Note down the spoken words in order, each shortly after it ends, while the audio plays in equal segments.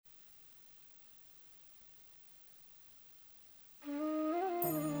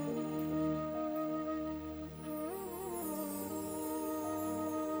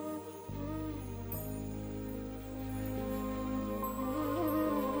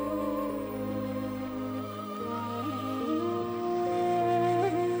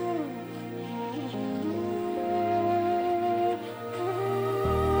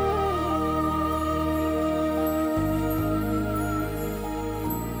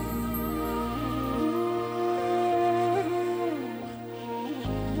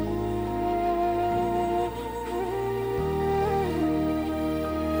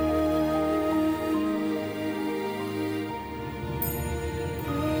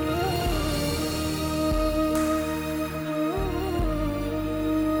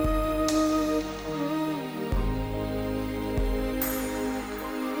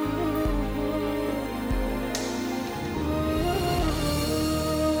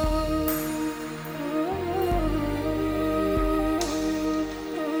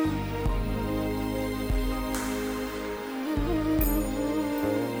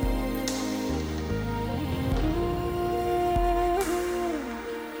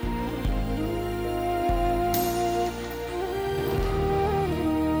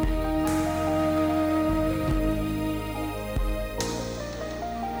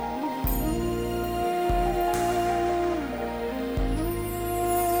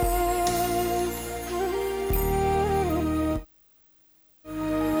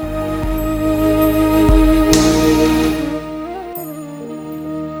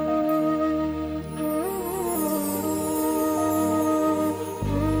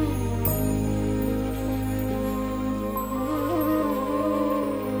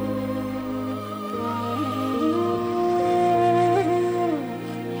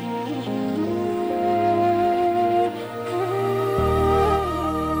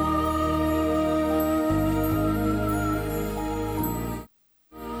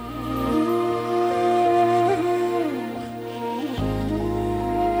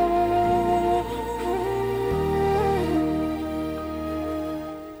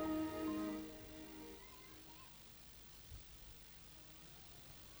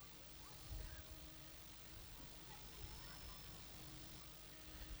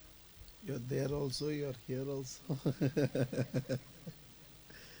You're there also, you're here also.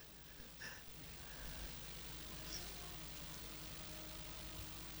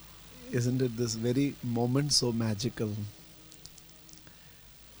 Isn't it this very moment so magical?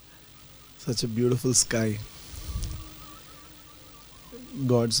 Such a beautiful sky.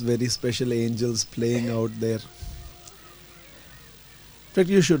 God's very special angels playing out there. In fact,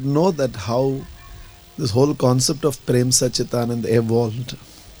 you should know that how this whole concept of Prem Sachitanand evolved.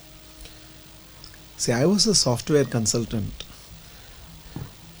 See, I was a software consultant.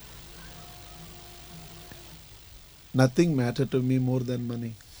 Nothing mattered to me more than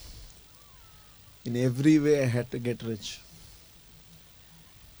money. In every way, I had to get rich.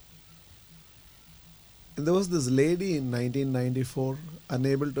 And there was this lady in 1994,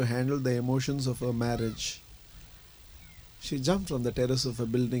 unable to handle the emotions of her marriage. She jumped from the terrace of a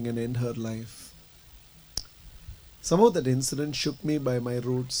building and ended her life. Somehow that incident shook me by my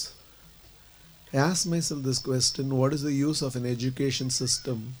roots. I asked myself this question: what is the use of an education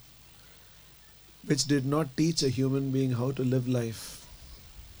system which did not teach a human being how to live life?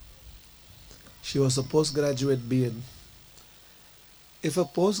 She was a postgraduate B.Ed. If a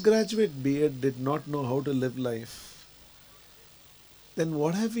postgraduate B.Ed did not know how to live life, then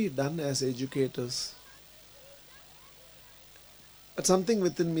what have we done as educators? But something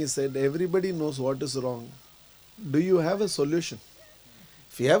within me said, everybody knows what is wrong. Do you have a solution?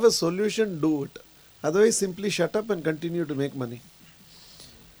 If you have a solution, do it. Otherwise, simply shut up and continue to make money.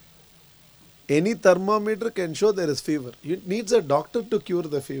 Any thermometer can show there is fever. It needs a doctor to cure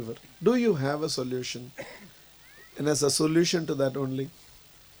the fever. Do you have a solution? And as a solution to that only,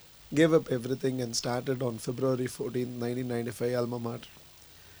 gave up everything and started on February 14, 1995, Alma Mater.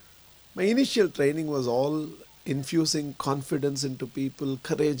 My initial training was all infusing confidence into people,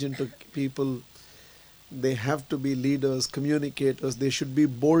 courage into people. They have to be leaders, communicators. They should be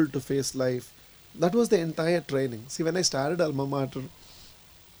bold to face life. That was the entire training. See, when I started Alma Mater,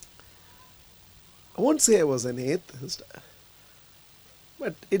 I won't say I was an atheist,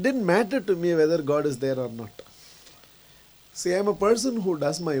 but it didn't matter to me whether God is there or not. See, I'm a person who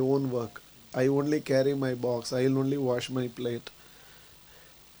does my own work. I only carry my box. I'll only wash my plate.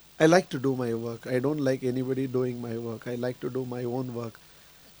 I like to do my work. I don't like anybody doing my work. I like to do my own work.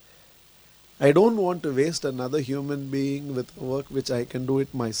 I don't want to waste another human being with work which I can do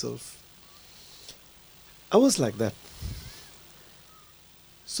it myself. I was like that.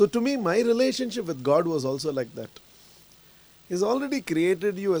 So to me, my relationship with God was also like that. He's already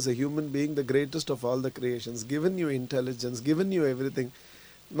created you as a human being, the greatest of all the creations, given you intelligence, given you everything.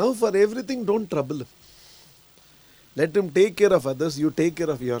 Now for everything, don't trouble him. Let him take care of others, you take care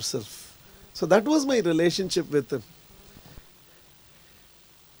of yourself. So that was my relationship with him.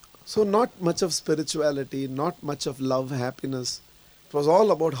 So not much of spirituality, not much of love, happiness. It was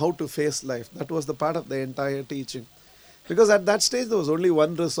all about how to face life. That was the part of the entire teaching. Because at that stage there was only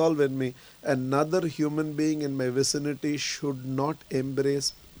one resolve in me. Another human being in my vicinity should not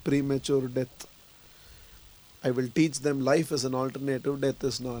embrace premature death. I will teach them life is an alternative, death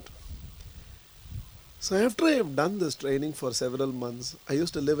is not. So after I have done this training for several months, I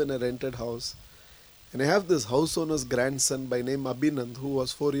used to live in a rented house. And I have this house owner's grandson by name Abhinand, who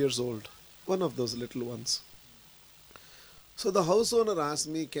was 4 years old. One of those little ones. So the house owner asked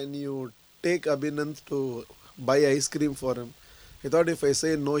me, can you take Abhinand to buy ice cream for him? He thought if I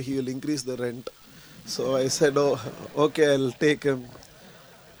say no, he will increase the rent. So I said, oh, okay, I'll take him.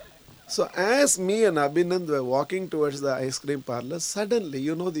 So as me and Abhinand were walking towards the ice cream parlor, suddenly,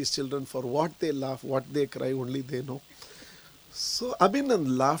 you know these children, for what they laugh, what they cry, only they know. So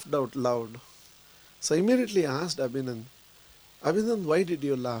Abhinand laughed out loud. So I immediately asked Abhinand, Abhinand, why did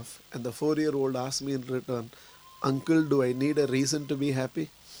you laugh? And the 4-year-old asked me in return, Uncle, do I need a reason to be happy?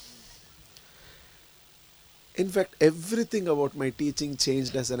 In fact, everything about my teaching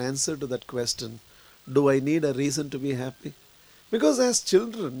changed as an answer to that question. Do I need a reason to be happy? Because as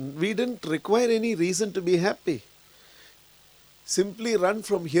children, we didn't require any reason to be happy. Simply run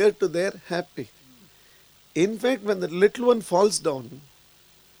from here to there, happy. In fact, when the little one falls down,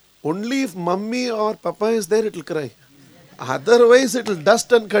 only if mummy or papa is there, it will cry. Otherwise, it will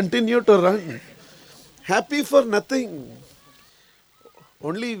dust and continue to run. Happy for nothing.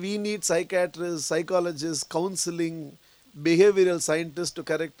 Only we need psychiatrists, psychologists, counseling, behavioral scientists to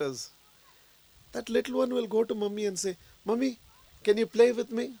correct us. That little one will go to mummy and say, Mummy, can you play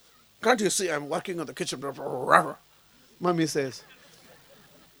with me? Can't you see I'm working on the kitchen? Mummy says.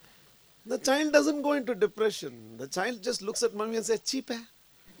 The child doesn't go into depression. The child just looks at mummy and says, cheap hai,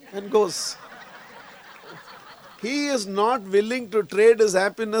 and goes. He is not willing to trade his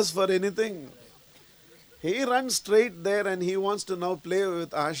happiness for anything. He runs straight there and he wants to now play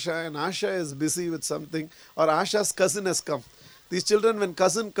with Asha, and Asha is busy with something, or Asha's cousin has come. These children, when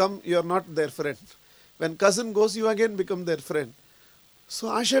cousin come, you are not their friend. When cousin goes, you again become their friend. So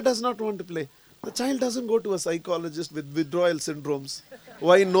Asha does not want to play. The child doesn't go to a psychologist with withdrawal syndromes.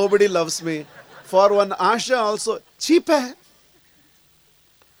 Why nobody loves me? For one Asha also, cheap hai.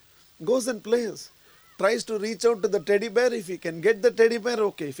 Goes and plays. Tries to reach out to the teddy bear. If he can get the teddy bear,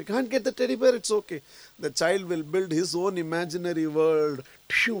 okay. If he can't get the teddy bear, it's okay. The child will build his own imaginary world.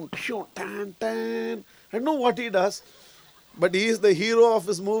 Tan, tan. I know what he does. But he is the hero of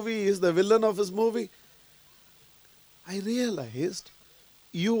his movie. He is the villain of his movie. I realized,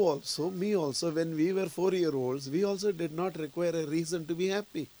 you also, me also, when we were 4-year-olds, we also did not require a reason to be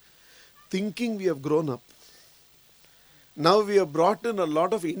happy. Thinking we have grown up. Now we have brought in a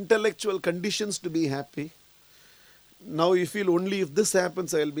lot of intellectual conditions to be happy. Now you feel only if this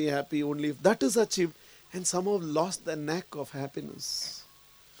happens I will be happy, only if that is achieved, and somehow lost the knack of happiness.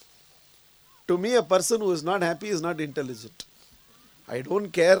 To me, a person who is not happy is not intelligent. I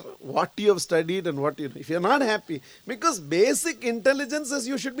don't care what you have studied and what you know. If you are not happy, because basic intelligence is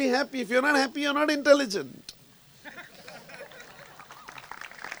you should be happy. If you are not happy, you are not intelligent.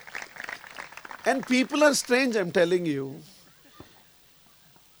 And people are strange, I'm telling you.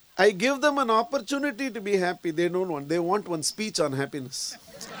 I give them an opportunity to be happy. They don't want. They want one speech on happiness.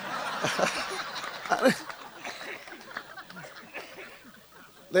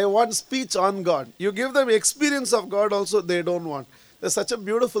 They want speech on God. You give them experience of God also, they don't want. There's such a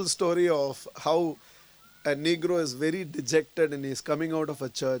beautiful story of how a Negro is very dejected and he's coming out of a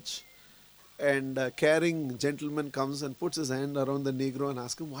church. And a caring gentleman comes and puts his hand around the Negro and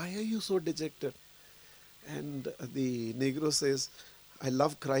asks him, why are you so dejected? And the Negro says, I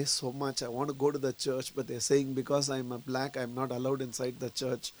love Christ so much. I want to go to the church, but they're saying because I'm a black, I'm not allowed inside the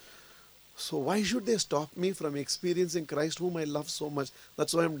church. So why should they stop me from experiencing Christ whom I love so much?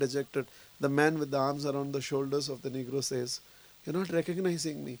 That's why I'm dejected. The man with the arms around the shoulders of the Negro says, you're not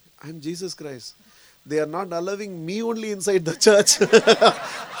recognizing me. I'm Jesus Christ. They are not allowing me only inside the church.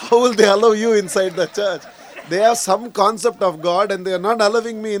 How will they allow you inside the church? They have some concept of God and they are not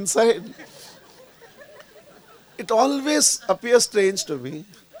allowing me inside. It always appears strange to me.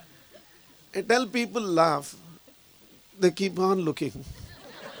 I tell people laugh. They keep on looking.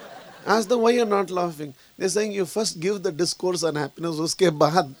 Ask them why you're not laughing. They're saying you first give the discourse on happiness. Uske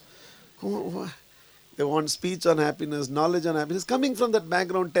baad. They want speech on happiness, knowledge on happiness. Coming from that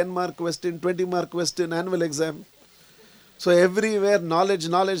background, 10-mark question, 20-mark question, annual exam. So everywhere, knowledge,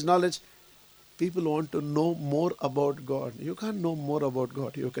 knowledge, knowledge. People want to know more about God. You can't know more about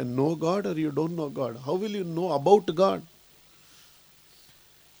God. You can know God or you don't know God. How will you know about God?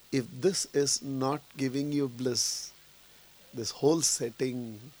 If this is not giving you bliss, this whole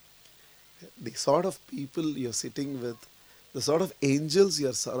setting, the sort of people you're sitting with, the sort of angels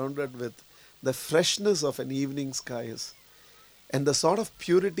you're surrounded with, the freshness of an evening skies, and the sort of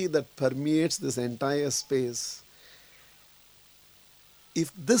purity that permeates this entire space.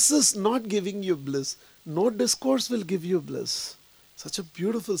 If this is not giving you bliss, no discourse will give you bliss. Such a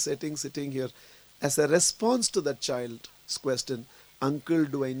beautiful setting sitting here. As a response to that child's question, Uncle,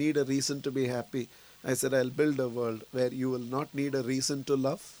 do I need a reason to be happy? I said, I'll build a world where you will not need a reason to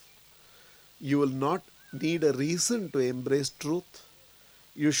love. You will not need a reason to embrace truth.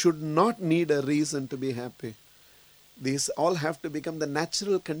 You should not need a reason to be happy. These all have to become the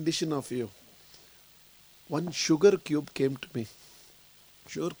natural condition of you. One sugar cube came to me.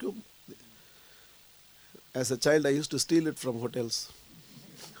 Sugar cube. As a child, I used to steal it from hotels.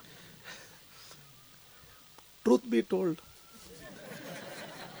 Truth be told.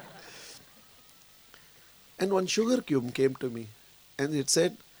 And one sugar cube came to me and it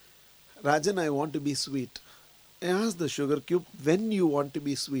said, Rajan, I want to be sweet. I asked the sugar cube, when you want to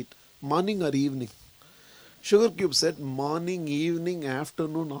be sweet, morning or evening? Sugar cube said, morning, evening,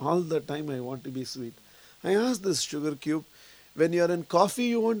 afternoon, all the time I want to be sweet. I asked this sugar cube, when you are in coffee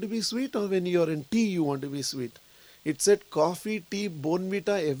you want to be sweet or when you are in tea you want to be sweet? It said coffee, tea,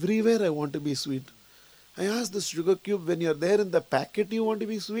 bonvita, everywhere I want to be sweet. I asked this sugar cube, when you are there in the packet you want to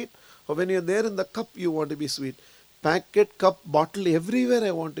be sweet or when you are there in the cup you want to be sweet? Packet, cup, bottle, everywhere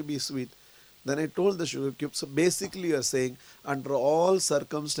I want to be sweet. Then I told the sugar cube, so basically you are saying, under all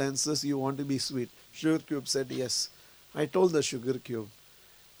circumstances you want to be sweet. Sugar cube said yes. I told the sugar cube,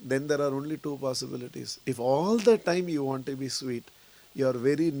 then there are only two possibilities. If all the time you want to be sweet, your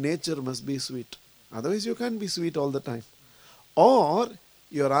very nature must be sweet. Otherwise you can't be sweet all the time. Or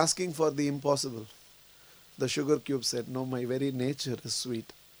you are asking for the impossible. The sugar cube said, no, my very nature is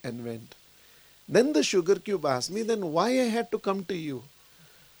sweet, and went. Then the sugar cube asked me, then why I had to come to you?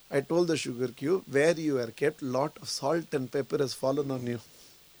 I told the sugar cube, where you are kept, lot of salt and pepper has fallen on you.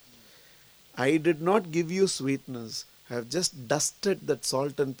 I did not give you sweetness. I have just dusted that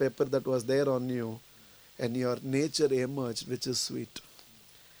salt and pepper that was there on you, and your nature emerged, which is sweet.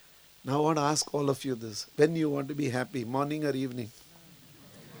 Now I want to ask all of you this. When you want to be happy, morning or evening?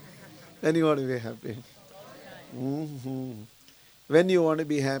 When you want to be happy? Mm-hmm. When you want to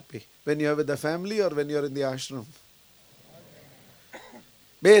be happy? When you are with the family or when you are in the ashram?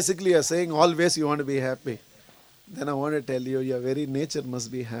 Basically, you are saying always you want to be happy. Then I want to tell you, your very nature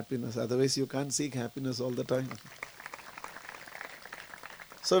must be happiness. Otherwise, you can't seek happiness all the time.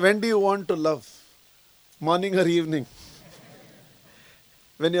 So when do you want to love? Morning or evening?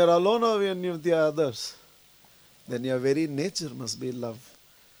 When you are alone or when you are with the others? Then your very nature must be love.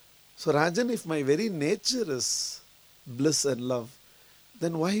 So Rajan, if my very nature is bliss and love,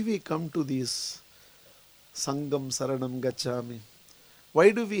 then why we come to these Sangam Saranam Gacchami?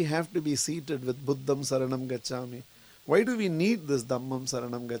 Why do we have to be seated with Buddham Saranam Gacchami? Why do we need this Dhammam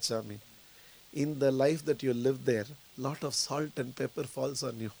Saranam Gacchami? In the life that you live there, lot of salt and pepper falls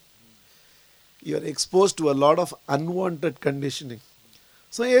on you. You are exposed to a lot of unwanted conditioning.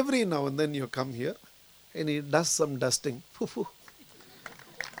 So every now and then you come here and he does some dusting.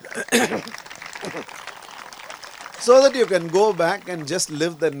 So that you can go back and just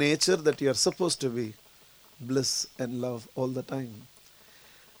live the nature that you are supposed to be. Bliss and love all the time.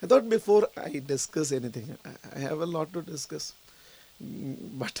 I thought before I discuss anything, I have a lot to discuss.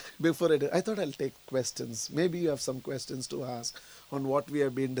 But before I thought I'll take questions. Maybe you have some questions to ask on what we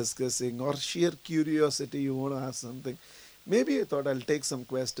have been discussing, or sheer curiosity, you want to ask something. Maybe I thought I'll take some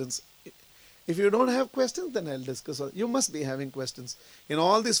questions. If you don't have questions, then I'll discuss. You must be having questions. In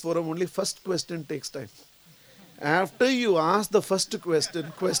all this forum, only first question takes time. After you ask the first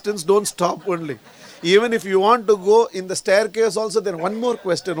question, questions don't stop only. Even if you want to go in the staircase also, then one more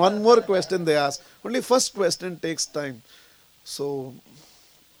question they ask. Only first question takes time. So,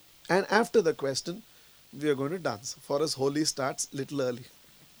 and after the question, we are going to dance. For us, Holi starts little early.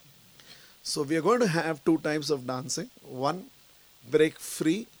 So we are going to have two types of dancing. One, break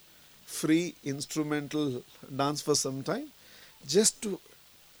free instrumental dance for some time, just to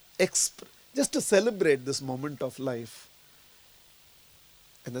celebrate this moment of life.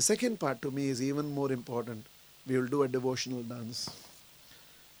 And the second part to me is even more important. We will do a devotional dance.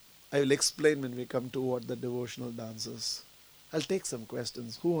 I will explain when we come to what the devotional dance is. I'll take some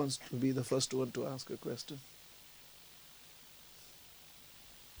questions. Who wants to be the first one to ask a question?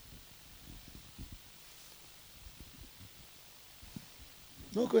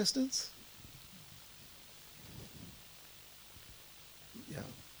 No questions? Yeah.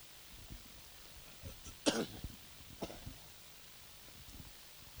 You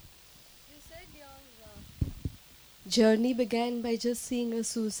said your journey began by just seeing a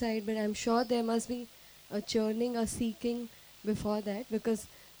suicide, but I'm sure there must be a churning, a seeking before that, because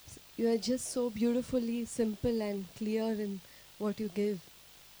you are just so beautifully simple and clear in what you give.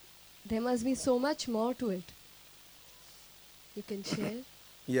 There must be so much more to it. You can share?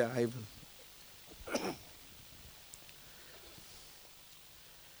 Yeah, I will.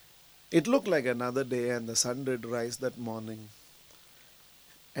 It looked like another day, and the sun did rise that morning.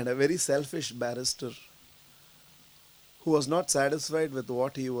 And a very selfish barrister who was not satisfied with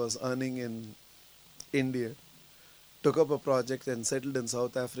what he was earning in India took up a project and settled in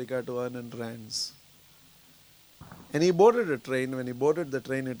South Africa to earn in rands. And he boarded a train. When he boarded the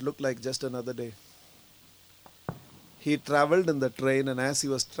train, it looked like just another day. He traveled in the train, and as he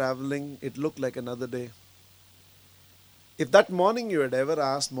was traveling, it looked like another day. If that morning you had ever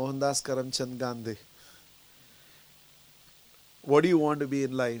asked Mohandas Karamchand Gandhi, what do you want to be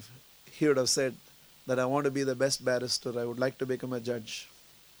in life? He would have said that I want to be the best barrister. I would like to become a judge.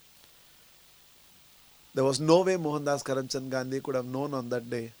 There was no way Mohandas Karamchand Gandhi could have known on that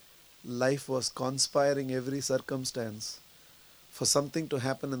day. Life was conspiring every circumstance for something to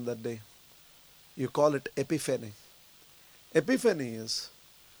happen in that day. You call it epiphany. Epiphany is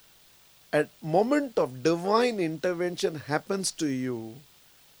a moment of divine intervention happens to you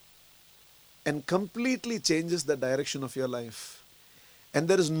and completely changes the direction of your life. And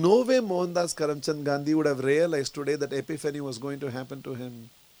there is no way Mohandas Karamchand Gandhi would have realized today that epiphany was going to happen to him.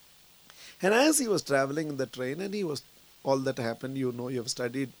 And as he was traveling in the train, and all that happened, you have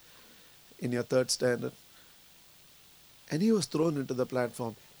studied in your third standard. And he was thrown into the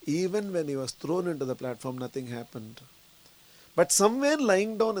platform. Even when he was thrown into the platform, nothing happened. But somewhere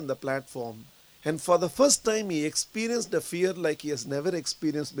lying down in the platform, and for the first time he experienced a fear like he has never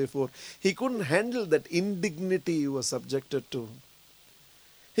experienced before. He couldn't handle that indignity he was subjected to.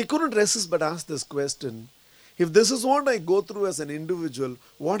 He couldn't resist but ask this question. If this is what I go through as an individual,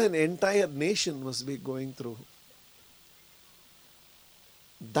 what an entire nation must be going through.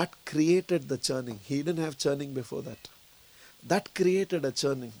 That created the churning. He didn't have churning before that. That created a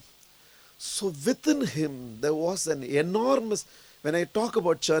churning. So within him, there was an enormous, when I talk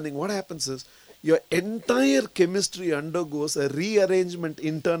about churning, what happens is, your entire chemistry undergoes a rearrangement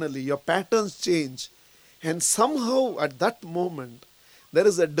internally. Your patterns change. And somehow at that moment, there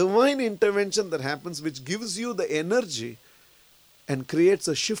is a divine intervention that happens which gives you the energy and creates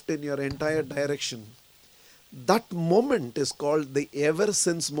a shift in your entire direction. That moment is called the ever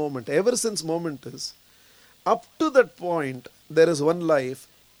since moment. Ever since moment is, up to that point, there is one life.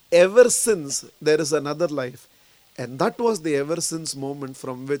 Ever since, there is another life. And that was the ever since moment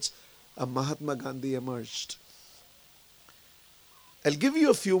from which a Mahatma Gandhi emerged. I'll give you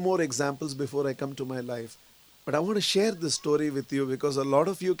a few more examples before I come to my life. But I want to share this story with you because a lot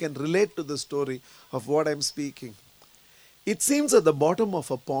of you can relate to the story of what I'm speaking. It seems at the bottom of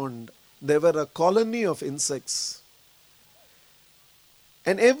a pond, there were a colony of insects.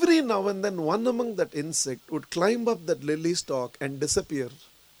 And every now and then, one among that insect would climb up that lily stalk and disappear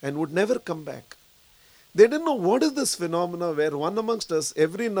and would never come back. They didn't know what is this phenomena where one amongst us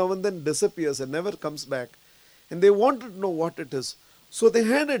every now and then disappears and never comes back. And they wanted to know what it is. So they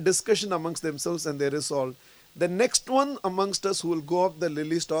had a discussion amongst themselves and they resolved, the next one amongst us who will go up the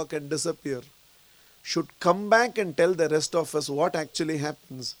lily stalk and disappear should come back and tell the rest of us what actually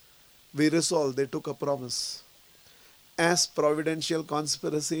happens. We resolved, they took a promise. As providential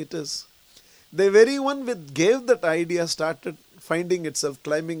conspiracy it is. The very one which gave that idea started finding itself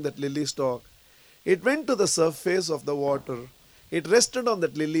climbing that lily stalk. It went to the surface of the water. It rested on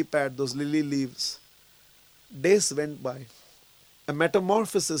that lily pad, those lily leaves. Days went by. A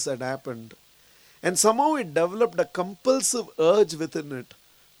metamorphosis had happened. And somehow it developed a compulsive urge within it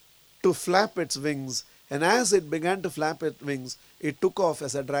to flap its wings. And as it began to flap its wings, it took off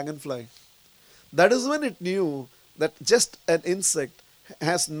as a dragonfly. That is when it knew that just an insect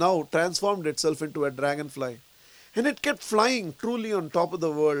has now transformed itself into a dragonfly. And it kept flying truly on top of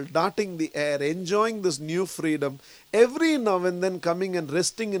the world, darting the air, enjoying this new freedom, every now and then coming and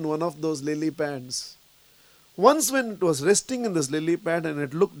resting in one of those lily pads. Once when it was resting in this lily pad and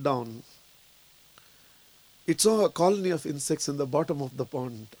it looked down, it saw a colony of insects in the bottom of the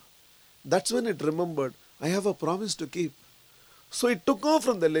pond. That's when it remembered, I have a promise to keep. So it took off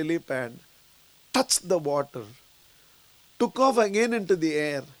from the lily pad, touched the water, took off again into the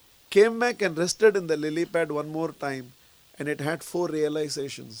air, came back and rested in the lily pad one more time, and it had 4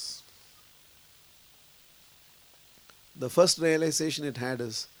 realizations. The first realization it had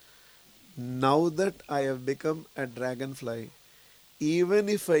is, now that I have become a dragonfly, even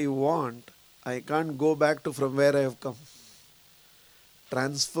if I want, I can't go back to from where I have come.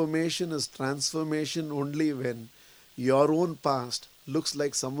 Transformation is transformation only when your own past looks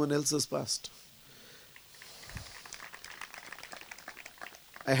like someone else's past.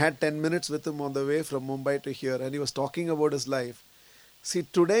 I had 10 minutes with him on the way from Mumbai to here, and he was talking about his life. See,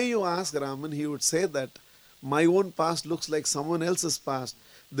 today you ask Raman, he would say that my own past looks like someone else's past.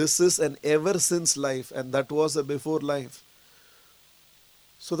 This is an ever since life, and that was a before life.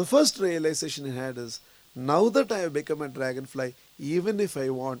 So the first realization he had is, now that I have become a dragonfly, even if I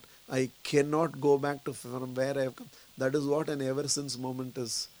want, I cannot go back to from where I have come. That is what an ever since moment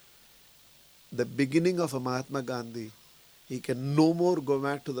is. The beginning of a Mahatma Gandhi. He can no more go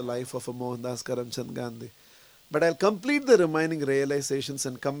back to the life of a Mohandas Karamchand Gandhi. But I'll complete the remaining realizations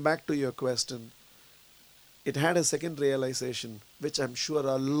and come back to your question. It had a second realization, which I'm sure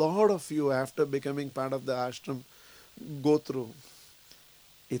a lot of you, after becoming part of the ashram, go through.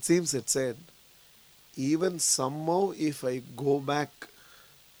 It seems it said, even somehow if I go back,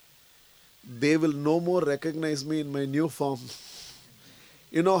 they will no more recognize me in my new form.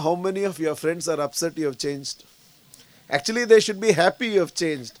 You know how many of your friends are upset you have changed? Actually, they should be happy you have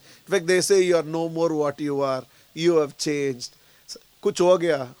changed. In fact, they say you are no more what you are. You have changed. Kuch ho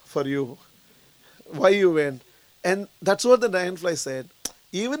gaya for you. Why you went? And that's what the dragonfly said.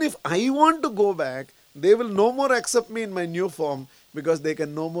 Even if I want to go back, they will no more accept me in my new form because they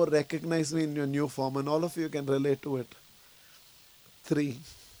can no more recognize me in your new form. And all of you can relate to it. 3.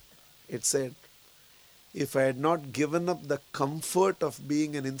 It said, if I had not given up the comfort of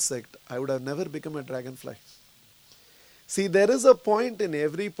being an insect, I would have never become a dragonfly. See, there is a point in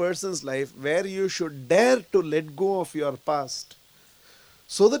every person's life where you should dare to let go of your past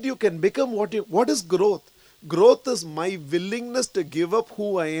so that you can become what is growth? Growth is my willingness to give up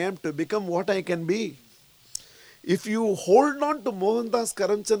who I am to become what I can be. If you hold on to Mohandas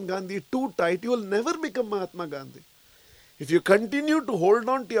Karamchand Gandhi too tight, you will never become Mahatma Gandhi. If you continue to hold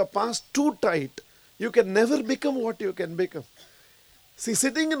on to your past too tight, You can never become what you can become. See,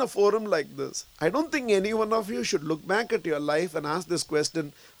 sitting in a forum like this, I don't think any one of you should look back at your life and ask this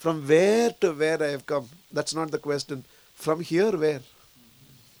question, from where to where I have come. That's not the question. From here, where?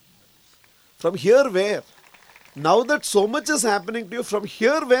 From here, where? Now that so much is happening to you, from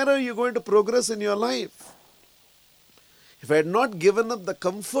here, where are you going to progress in your life? If I had not given up the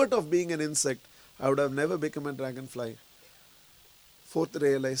comfort of being an insect, I would have never become a dragonfly. Fourth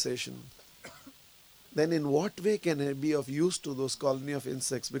realization. Then in what way can I be of use to those colony of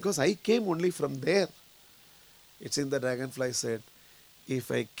insects? Because I came only from there. It's in the dragonfly said,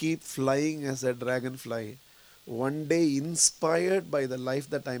 if I keep flying as a dragonfly, one day inspired by the life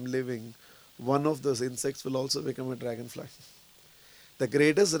that I'm living, one of those insects will also become a dragonfly. The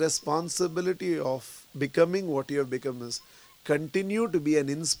greatest responsibility of becoming what you have become is continue to be an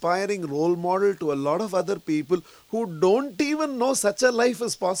inspiring role model to a lot of other people who don't even know such a life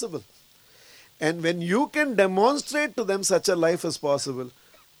is possible. And when you can demonstrate to them such a life is possible,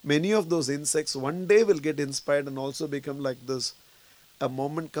 many of those insects one day will get inspired and also become like this. A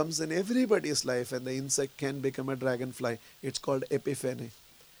moment comes in everybody's life and the insect can become a dragonfly. It's called epiphany.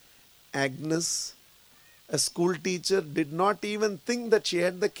 Agnes, a school teacher, did not even think that she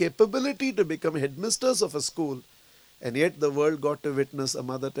had the capability to become headmistress of a school. And yet the world got to witness a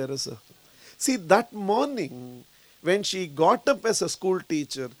Mother Teresa. See, that morning, when she got up as a school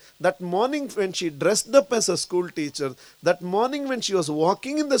teacher, that morning when she dressed up as a school teacher, that morning when she was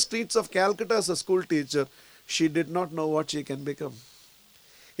walking in the streets of Calcutta as a school teacher, she did not know what she can become.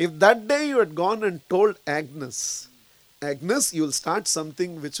 If that day you had gone and told Agnes, Agnes, you will start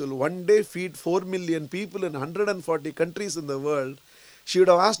something which will one day feed 4 million people in 140 countries in the world, she would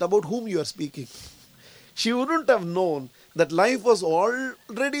have asked about whom you are speaking. She wouldn't have known that life was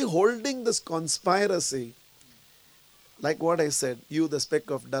already holding this conspiracy. Like what I said, you the speck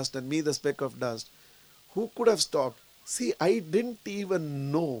of dust and me the speck of dust. Who could have stopped? See, I didn't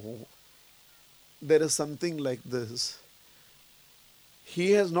even know there is something like this.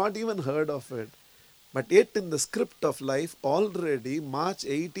 He has not even heard of it. But yet in the script of life, already March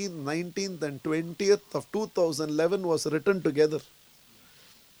 18th, 19th and 20th of 2011 was written together.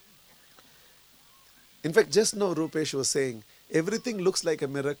 In fact, just now Rupesh was saying, everything looks like a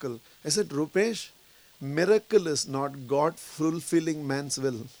miracle. I said, Rupesh, miracle is not God fulfilling man's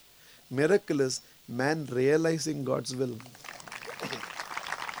will. Miracle is man realizing God's will.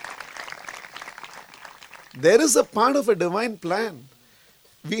 There is a part of a divine plan.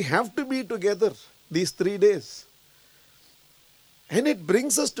 We have to be together these 3 days. And it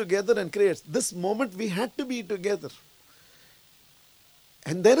brings us together and creates. This moment we had to be together.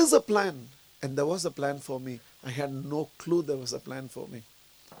 And there is a plan. And there was a plan for me. I had no clue there was a plan for me.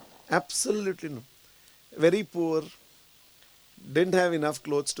 Absolutely no. Very poor. Didn't have enough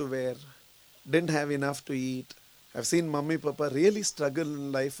clothes to wear. Didn't have enough to eat. I've seen Mummy, Papa really struggle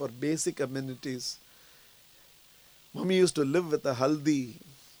in life for basic amenities. Mummy used to live with a haldi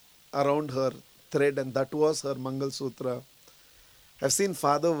around her thread and that was her Mangal Sutra. I've seen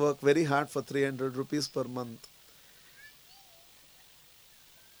father work very hard for 300 rupees per month.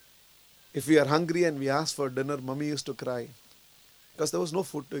 If we are hungry and we ask for dinner, Mummy used to cry because there was no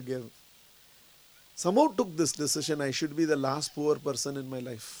food to give. Somehow took this decision, I should be the last poor person in my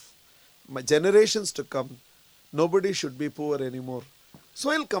life. My generations to come, nobody should be poor anymore. So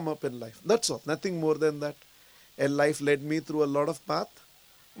I'll come up in life. That's all, nothing more than that. And life led me through a lot of path,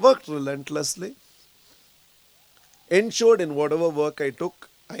 worked relentlessly, ensured in whatever work I took,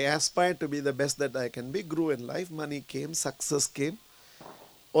 I aspired to be the best that I can be, grew in life, money came, success came.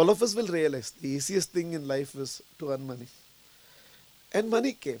 All of us will realize the easiest thing in life is to earn money. And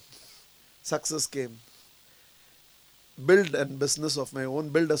money came, success came. Build a business of my own,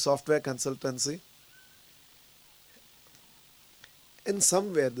 build a software consultancy. And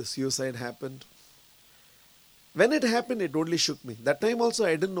somewhere the suicide happened. When it happened, it only shook me. That time also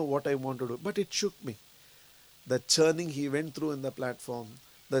I didn't know what I wanted to do, but it shook me. The churning he went through in the platform,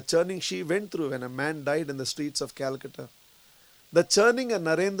 the churning she went through when a man died in the streets of Calcutta, the churning a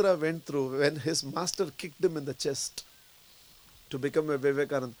Narendra went through when his master kicked him in the chest to become a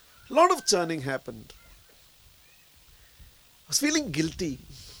Vivekananda. A lot of churning happened. I was feeling guilty.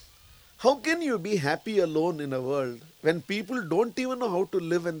 How can you be happy alone in a world when people don't even know how to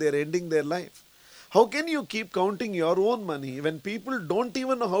live and they're ending their life? How can you keep counting your own money when people don't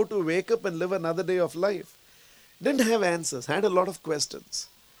even know how to wake up and live another day of life? Didn't have answers, had a lot of questions.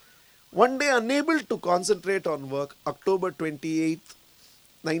 One day, unable to concentrate on work, October 28th,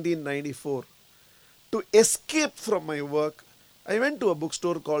 1994, to escape from my work, I went to a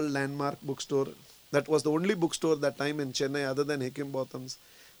bookstore called Landmark Bookstore. That was the only bookstore that time in Chennai other than Higginbotham's.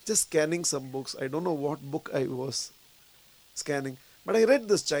 just scanning some books. I don't know what book I was scanning, but I read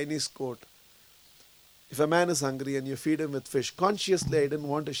this Chinese quote. If a man is hungry and you feed him with fish, consciously I didn't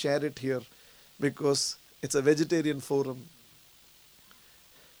want to share it here because it's a vegetarian forum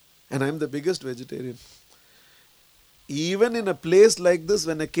and I'm the biggest vegetarian. Even in a place like this,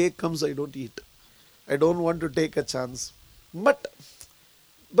 when a cake comes, I don't eat. I don't want to take a chance. But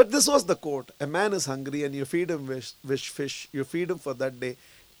this was the quote. A man is hungry and you feed him fish. You feed him for that day.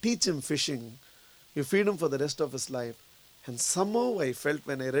 Teach him fishing. You feed him for the rest of his life. And somehow I felt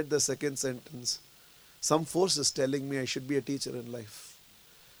when I read the second sentence, some force is telling me I should be a teacher in life.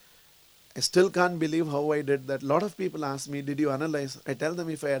 I still can't believe how I did that. A lot of people ask me, did you analyze? I tell them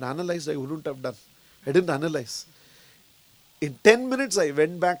if I had analyzed, I wouldn't have done. I didn't analyze. In 10 minutes, I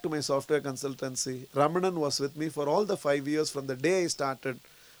went back to my software consultancy. Ramanan was with me for all the 5 years from the day I started.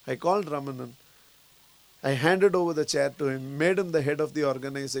 I called Ramanan. I handed over the chair to him, made him the head of the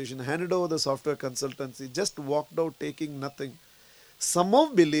organization, handed over the software consultancy, just walked out taking nothing. Somehow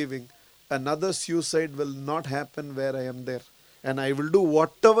believing another suicide will not happen where I am there. And I will do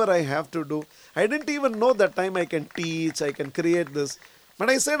whatever I have to do. I didn't even know that time I can teach, I can create this. But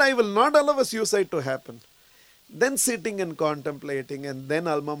I said I will not allow a suicide to happen. Then sitting and contemplating, and then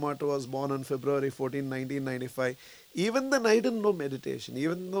Alma Mater was born on February 14, 1995. Even then I didn't know meditation,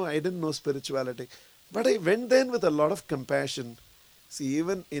 even though I didn't know spirituality. But I went then with a lot of compassion. See,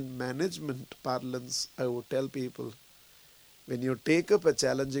 even in management parlance, I would tell people, when you take up a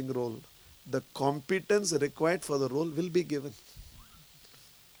challenging role, the competence required for the role will be given.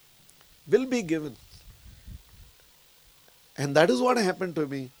 Will be given. And that is what happened to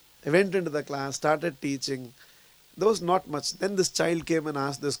me. I went into the class, started teaching. There was not much. Then this child came and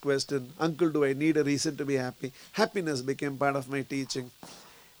asked this question, Uncle, do I need a reason to be happy? Happiness became part of my teaching.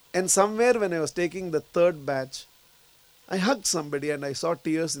 And somewhere when I was taking the third batch, I hugged somebody and I saw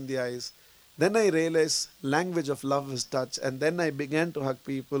tears in the eyes. Then I realized language of love is touch. And then I began to hug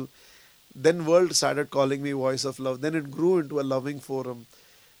people. Then world started calling me voice of love. Then it grew into a loving forum.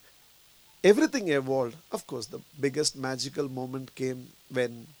 Everything evolved. Of course, the biggest magical moment came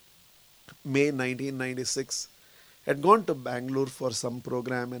when May 1996, I had gone to Bangalore for some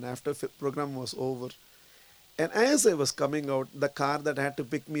program, and after program was over, and as I was coming out, the car that had to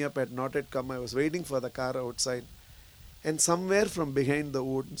pick me up had not yet come. I was waiting for the car outside, and somewhere from behind the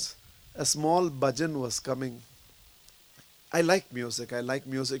woods, a small bhajan was coming. I like music. I like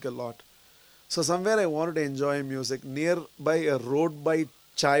music a lot. So somewhere I wanted to enjoy music. Nearby a road by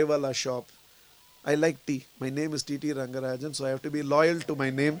chai wala shop. I like tea. My name is T.T. Rangarajan, so I have to be loyal to my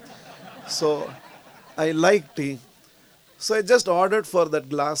name. So I like tea. So I just ordered for that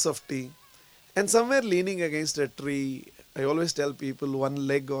glass of tea. And somewhere leaning against a tree, I always tell people one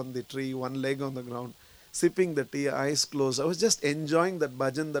leg on the tree, one leg on the ground, sipping the tea, eyes closed. I was just enjoying that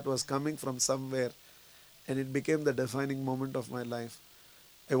bhajan that was coming from somewhere. And it became the defining moment of my life.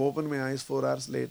 I opened my eyes 4 hours later.